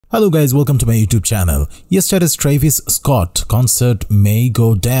Hello guys, welcome to my YouTube channel. Yesterday's Travis Scott concert may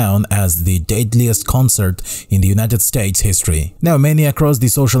go down as the deadliest concert in the United States history. Now many across the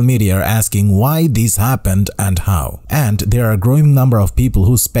social media are asking why this happened and how. And there are a growing number of people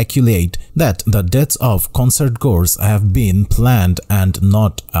who speculate that the deaths of concertgoers have been planned and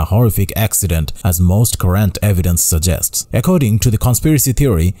not a horrific accident as most current evidence suggests. According to the conspiracy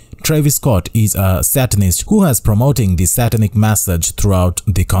theory, Travis Scott is a satanist who has promoting the satanic message throughout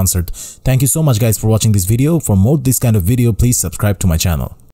the concert. Thank you so much guys for watching this video. For more this kind of video, please subscribe to my channel.